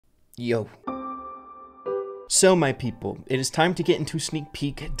Yo. So my people, it is time to get into sneak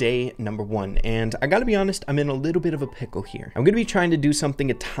peek day number 1, and I gotta be honest, I'm in a little bit of a pickle here. I'm gonna be trying to do something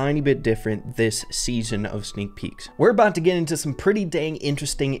a tiny bit different this season of sneak peeks. We're about to get into some pretty dang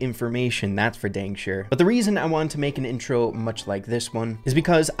interesting information, that's for dang sure. But the reason I wanted to make an intro much like this one is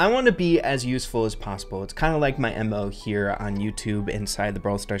because I want to be as useful as possible. It's kind of like my MO here on YouTube inside the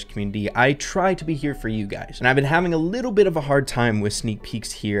Brawl Stars community. I try to be here for you guys, and I've been having a little bit of a hard time with sneak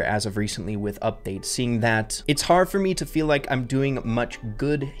peeks here as of recently with updates, seeing that it's hard for me to feel like I'm doing much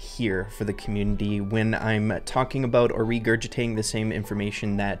good here for the community when I'm talking about or regurgitating the same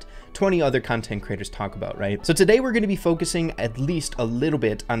information that 20 other content creators talk about, right? So today we're going to be focusing at least a little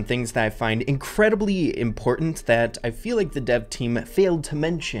bit on things that I find incredibly important that I feel like the dev team failed to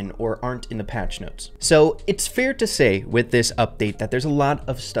mention or aren't in the patch notes. So it's fair to say with this update that there's a lot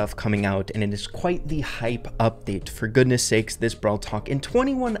of stuff coming out, and it is quite the hype update. For goodness sakes, this Brawl Talk in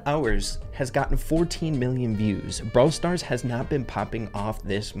 21 hours has gotten 14 million views. Brawl Stars has not been popping off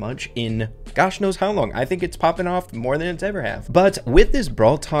this much in gosh knows how long. I think it's popping off more than it's ever have. But with this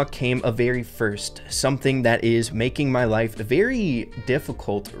Brawl Talk came a very first, something that is making my life very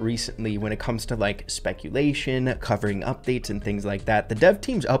difficult recently when it comes to like speculation, covering updates and things like that. The dev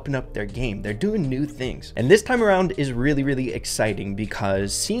team's upping up their game. They're doing new things. And this time around is really exciting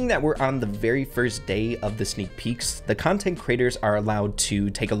because seeing that we're on the very first day of the sneak peeks, the content creators are allowed to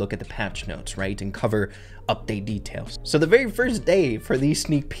take a look at the patch notes, right? And cover update details. So the very first day for these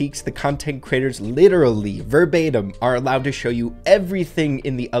sneak peeks, the content creators literally verbatim are allowed to show you everything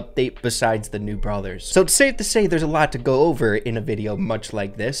in the update besides the new brawlers. So it's safe to say there's a lot to go over in a video much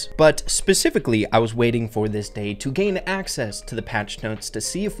like this, but specifically I was waiting for this day to gain access to the patch notes to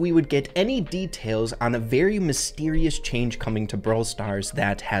see if we would get any details on a very mysterious change coming to Brawl Stars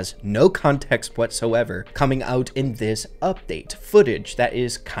that has no context whatsoever coming out in this update. Footage that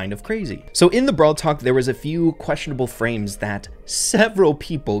is kind of crazy. So in the Brawl Talk, there was a few questionable frames that several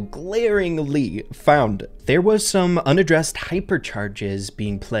people glaringly found. There was some unaddressed hypercharges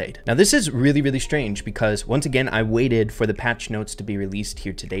being played. Now this is really strange because once again I waited for the patch notes to be released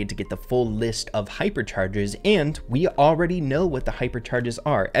here today to get the full list of hypercharges, and we already know what the hypercharges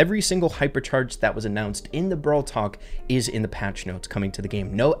are. Every single hypercharge that was announced in the Brawl Talk is in the patch notes coming to the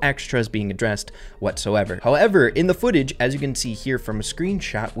game. No extras being addressed whatsoever. However, in the footage, as you can see here from a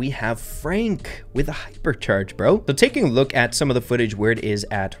screenshot, we have Frank with a hypercharge, bro. So taking a look at some of the footage where it is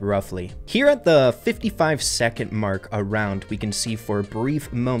at roughly. Here at the 55-second mark around, we can see for a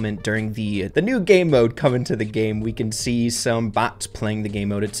brief moment during the new game mode coming to the game, we can see some bots playing the game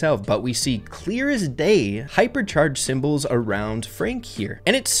mode itself, but we see clear as day hypercharge symbols around Frank here.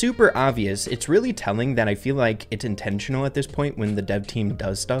 And it's super obvious. It's really telling that I feel like it's intentional at this point when the dev team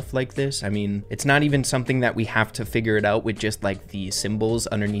does stuff like this. I mean, it's not even something that we have to figure it out with just like the symbols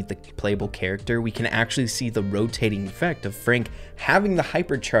underneath the playable character. We can actually see the rotating effect of Frank having the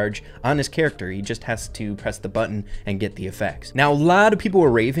hypercharge on his character. He just has to press the button and get the effects. Now, a lot of people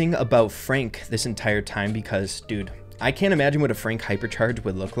were raving about Frank this entire time because, dude, I can't imagine what a Frank hypercharge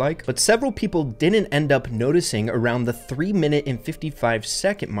would look like, but several people didn't end up noticing around the 3-minute and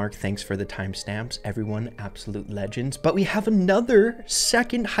 55-second mark. Thanks for the timestamps, everyone, absolute legends. But we have another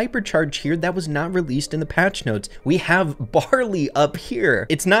second hypercharge here that was not released in the patch notes. We have Barley up here.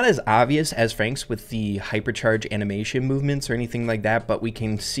 It's not as obvious as Frank's with the hypercharge animation movements or anything like that, but we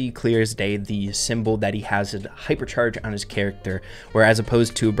can see clear as day the symbol that he has a hypercharge on his character, whereas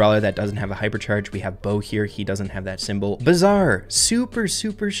opposed to a brawler that doesn't have a hypercharge, we have Bo here, he doesn't have that symbol. Bizarre, super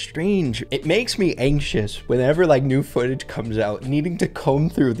strange. It makes me anxious whenever like new footage comes out, needing to comb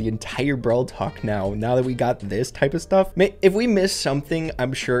through the entire Brawl Talk now that we got this type of stuff. If we miss something,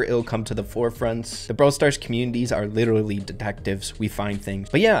 I'm sure it'll come to the forefront. The Brawl Stars communities are literally detectives. We find things.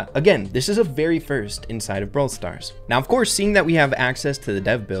 But yeah, again, this is a very first inside of Brawl Stars. Now, of course, seeing that we have access to the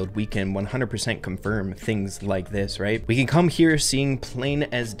dev build, we can 100% confirm things like this, right? We can come here seeing plain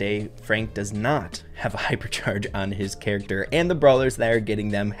as day, Frank does not have a hypercharge on his character, and the brawlers that are getting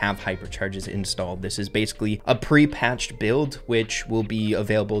them have hypercharges installed. This is basically a pre-patched build, which will be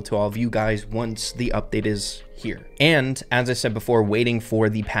available to all of you guys once the update is here. And as I said before, waiting for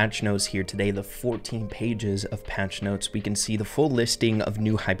the patch notes here today, the 14 pages of patch notes, we can see the full listing of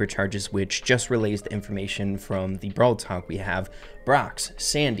new hypercharges, which just relays the information from the Brawl Talk. We have Brock's,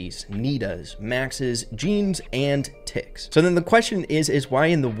 Sandy's, Nita's, Max's, Jean's, and Tick's. So then the question is why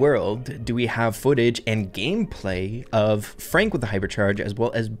in the world do we have footage and gameplay of Frank with a hypercharge as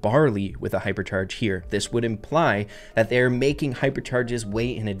well as Barley with a hypercharge here? This would imply that they're making hypercharges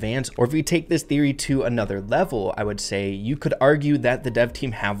way in advance, or if we take this theory to another level, level, I would say, you could argue that the dev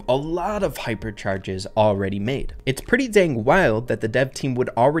team have a lot of hypercharges already made. It's pretty dang wild that the dev team would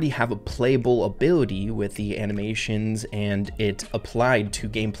already have a playable ability with the animations and it applied to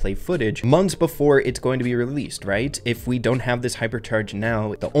gameplay footage months before it's going to be released, right? If we don't have this hypercharge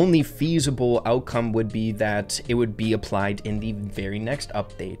now, the only feasible outcome would be that it would be applied in the very next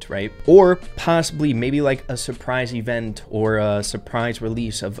update, right? Or possibly maybe like a surprise event or a surprise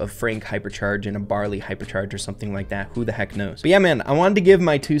release of a Frank hypercharge and a Barley hypercharge or something like that. Who the heck knows? But yeah, man, I wanted to give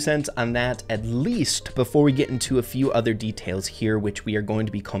my 2 cents on that at least before we get into a few other details here, which we are going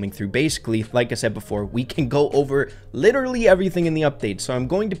to be combing through. Basically, like I said before, we can go over literally everything in the update. So I'm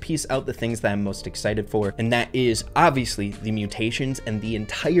going to piece out the things that I'm most excited for, and that is obviously the mutations and the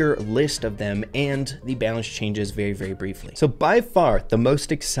entire list of them and the balance changes very, very briefly. So by far, the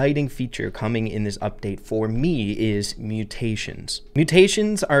most exciting feature coming in this update for me is mutations.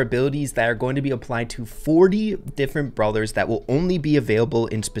 Mutations are abilities that are going to be applied to 40 different brawlers that will only be available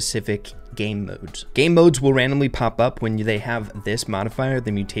in specific game modes. Game modes will randomly pop up when they have this modifier,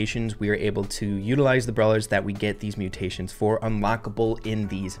 the mutations. We are able to utilize the brawlers that we get these mutations for unlockable in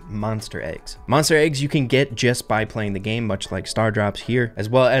these monster eggs. Monster eggs you can get just by playing the game, much like star drops here, as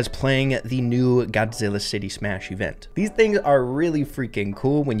well as playing the new Godzilla City Smash event. These things are really freaking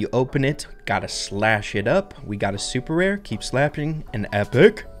cool. When you open it, gotta slash it up. We got a super rare, keep slapping, an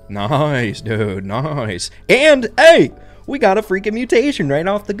epic. Nice, dude, nice. And hey, we got a freaking mutation right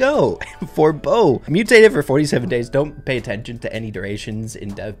off the go for Bo. Mutated for 47 days. Don't pay attention to any durations in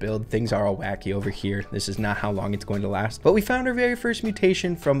dev build. Things are all wacky over here. This is not how long it's going to last. But we found our very first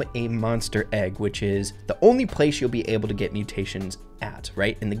mutation from a monster egg, which is the only place you'll be able to get mutations at,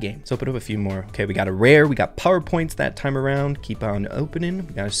 right, in the game. So put up a few more. Okay, we got a rare. We got power points that time around. Keep on opening.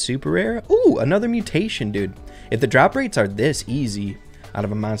 We got a super rare. Ooh, another mutation, dude. If the drop rates are this easy out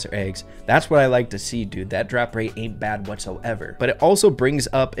of a monster eggs, that's what I like to see, dude. That drop rate ain't bad whatsoever. But it also brings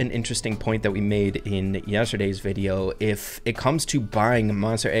up an interesting point that we made in yesterday's video. If it comes to buying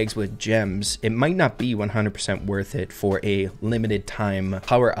monster eggs with gems, it might not be 100% worth it for a limited time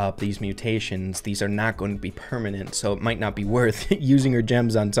power up these mutations. These are not going to be permanent, so it might not be worth using your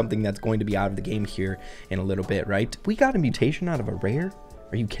gems on something that's going to be out of the game here in a little bit, right? We got a mutation out of a rare?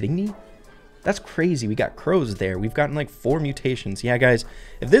 Are you kidding me? That's crazy. We got crows there. We've gotten like 4 mutations. Yeah, guys,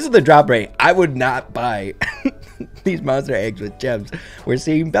 if this is the drop rate, I would not buy these monster eggs with gems. We're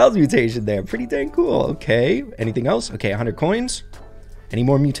seeing Bell's mutation there. Pretty dang cool. Okay. Anything else? Okay, 100 coins. Any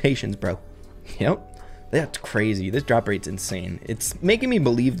more mutations, bro? Yep. That's crazy. This drop rate's insane. It's making me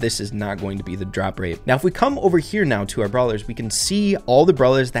believe this is not going to be the drop rate. Now, if we come over here now to our brawlers, we can see all the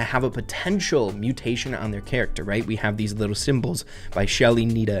brawlers that have a potential mutation on their character, right? We have these little symbols by Shelly,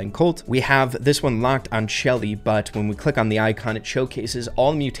 Nita, and Colt. We have this one locked on Shelly, but when we click on the icon, it showcases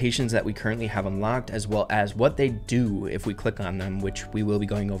all the mutations that we currently have unlocked, as well as what they do if we click on them, which we will be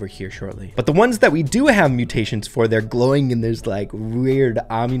going over here shortly. But the ones that we do have mutations for, they're glowing in this like weird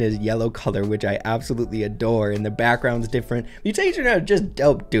ominous yellow color, which I absolutely adore, and the background's different. Mutations are just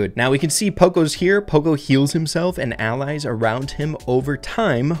dope, dude. Now we can see Poco's here. Poco heals himself and allies around him over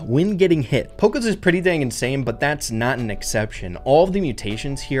time when getting hit. Poco's is pretty dang insane, but that's not an exception. All of the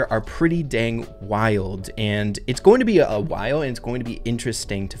mutations here are pretty dang wild, and it's going to be a while, and it's going to be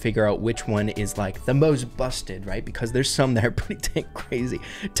interesting to figure out which one is like the most busted, right? Because there's some that are pretty dang crazy.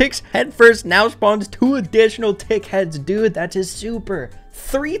 Tick's head first now spawns 2 additional tick heads, dude. That's just super.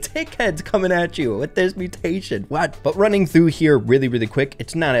 3 tick heads coming at you with this mutation. What? But running through here really quick,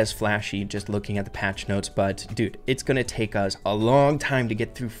 it's not as flashy just looking at the patch notes, but dude, it's gonna take us a long time to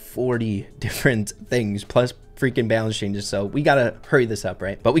get through 40 different things plus freaking balance changes, so we gotta hurry this up,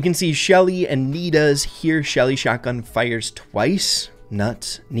 right? But we can see Shelly and Nita's here. Shelly shotgun fires twice.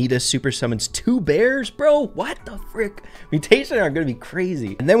 Nuts. Nita super summons 2 bears, bro. What the frick? Mutations are gonna be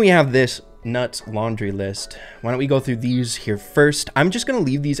crazy. And then we have this nuts laundry list. Why don't we go through these here first? I'm just gonna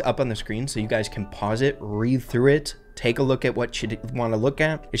leave these up on the screen so you guys can pause it, read through it, take a look at what you want to look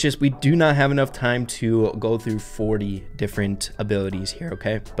at. It's just we do not have enough time to go through 40 different abilities here,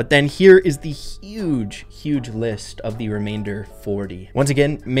 okay? But then here is the huge list of the remainder 40. Once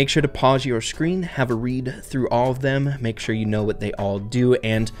again, make sure to pause your screen, have a read through all of them, make sure you know what they all do,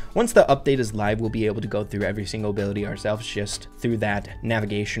 and once the update is live, we'll be able to go through every single ability ourselves just through that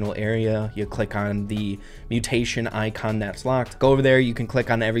navigational area. You click on the mutation icon that's locked, go over there, you can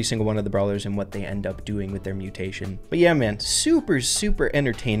click on every single one of the brawlers and what they end up doing with their mutation. But yeah, man, super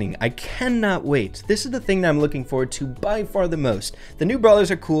entertaining. I cannot wait. This is the thing that I'm looking forward to by far the most. The new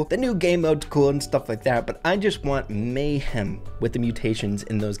brawlers are cool, the new game mode's cool and stuff like that, but I just want mayhem with the mutations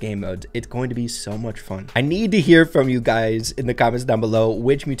in those game modes. It's going to be so much fun. I need to hear from you guys in the comments down below.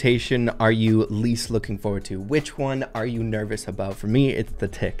 Which mutation are you least looking forward to? Which one are you nervous about? For me, it's the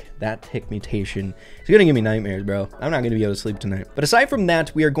tick. That tick mutation is gonna give me nightmares, bro. I'm not gonna be able to sleep tonight. But aside from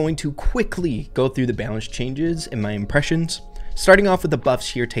that, we are going to quickly go through the balance changes and my impressions. Starting off with the buffs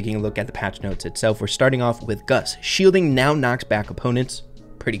here, taking a look at the patch notes itself, we're starting off with Gus. Shielding now knocks back opponents.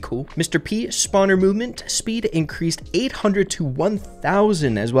 Pretty cool. Mr. P, spawner movement speed increased 800 to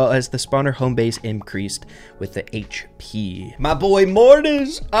 1000, as well as the spawner home base increased with the HP. My boy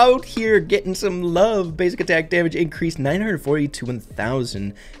Mortis out here getting some love. Basic attack damage increased 940 to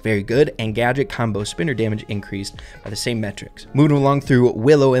 1000. Very good. And gadget combo spinner damage increased by the same metrics. Moving along through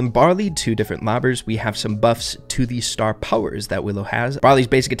Willow and Barley, two different lobbers. We have some buffs to the star powers that Willow has. Barley's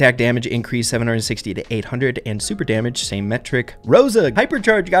basic attack damage increased 760 to 800, and super damage, same metric. Rosa,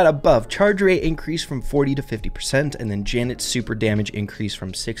 hypercharge got a buff. Charge rate increased from 40 to 50%, and then Janet's super damage increased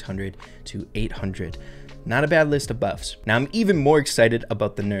from 600 to 800. Not a bad list of buffs. Now I'm even more excited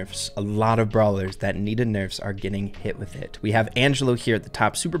about the nerfs. A lot of brawlers that needed nerfs are getting hit with it. We have Angelo here at the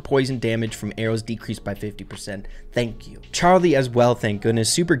top. Super poison damage from arrows decreased by 50%. Thank you. Charlie as well, thank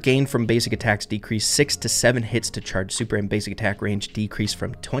goodness. Super gain from basic attacks decreased 6 to 7 hits to charge super, and basic attack range decreased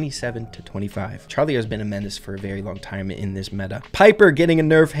from 27 to 25. Charlie has been a menace for a very long time in this meta. Piper getting a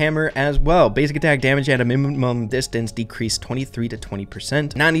nerf hammer as well. Basic attack damage at a minimum distance decreased 23 to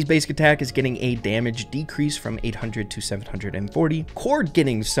 20%. Nani's basic attack is getting a damage decrease from 800 to 740. Cord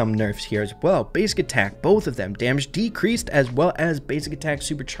getting some nerfs here as well. Basic attack, both of them, damage decreased, as well as basic attack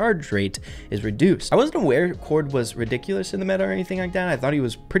supercharge rate is reduced. I wasn't aware Cord was ridiculous in the meta or anything like that. I thought he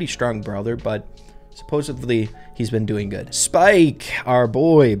was pretty strong brawler, but supposedly he's been doing good. Spike, our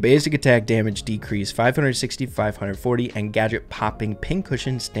boy, basic attack damage decreased 560 to 540, and gadget popping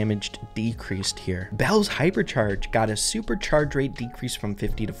pincushions damage decreased here. Belle's hypercharge got a supercharge rate decrease from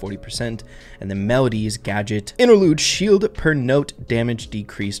 50 to 40%, and then Melody's gadget interlude shield per note damage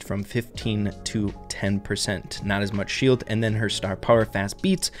decreased from 15 to 10%. Not as much shield. And then her star power fast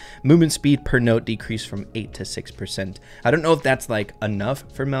beats movement speed per note decreased from 8 to 6%. I don't know if that's like enough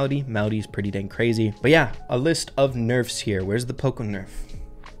for Melody. Melody's pretty dang crazy. But yeah, a list of nerfs here. Where's the Poco nerf?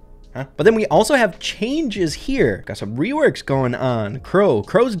 Huh? But then we also have changes here. Got some reworks going on.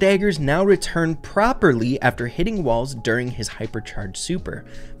 Crow's daggers now return properly after hitting walls during his hypercharge super.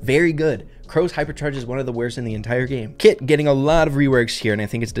 Very good. Crow's hypercharge is one of the worst in the entire game. Kit getting a lot of reworks here, and I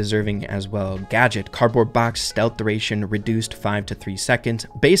think it's deserving as well. Gadget, cardboard box, stealth duration reduced 5 to 3 seconds.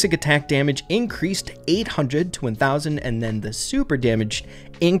 Basic attack damage increased 800 to 1000, and then the super damage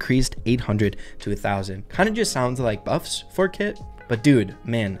increased 800 to 1000. Kind of just sounds like buffs for Kit. But dude,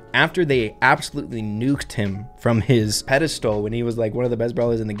 man, after they absolutely nuked him from his pedestal when he was like one of the best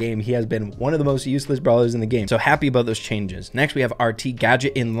brawlers in the game, he has been one of the most useless brawlers in the game. So happy about those changes. Next, we have RT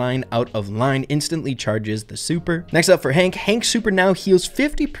gadget in line, out of line, instantly charges the super. Next up for Hank, Hank's super now heals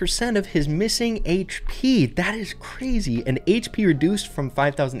 50% of his missing HP. That is crazy. And HP reduced from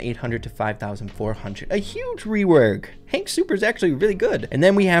 5,800 to 5,400. A huge rework. Hank's super is actually really good. And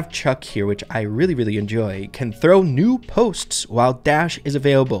then we have Chuck here, which I really enjoy. Can throw new posts while dash is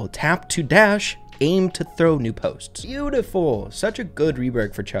available. Tap to dash, aim to throw new posts. Beautiful. Such a good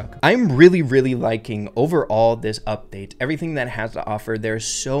rework for Chuck. I'm really liking overall this update, everything that it has to offer. There's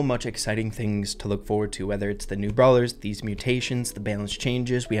so much exciting things to look forward to, whether it's the new brawlers, these mutations, the balance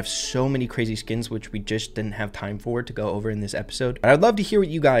changes. We have so many crazy skins, which we just didn't have time for to go over in this episode. But I'd love to hear what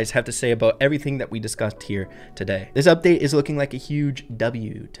you guys have to say about everything that we discussed here today. This update is looking like a huge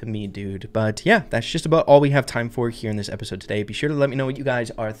W to me, dude. But yeah, that's just about all we have time for here in this episode today. Be sure to let me know what you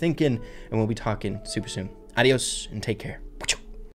guys are thinking, and we'll be talking super soon. Adios and take care.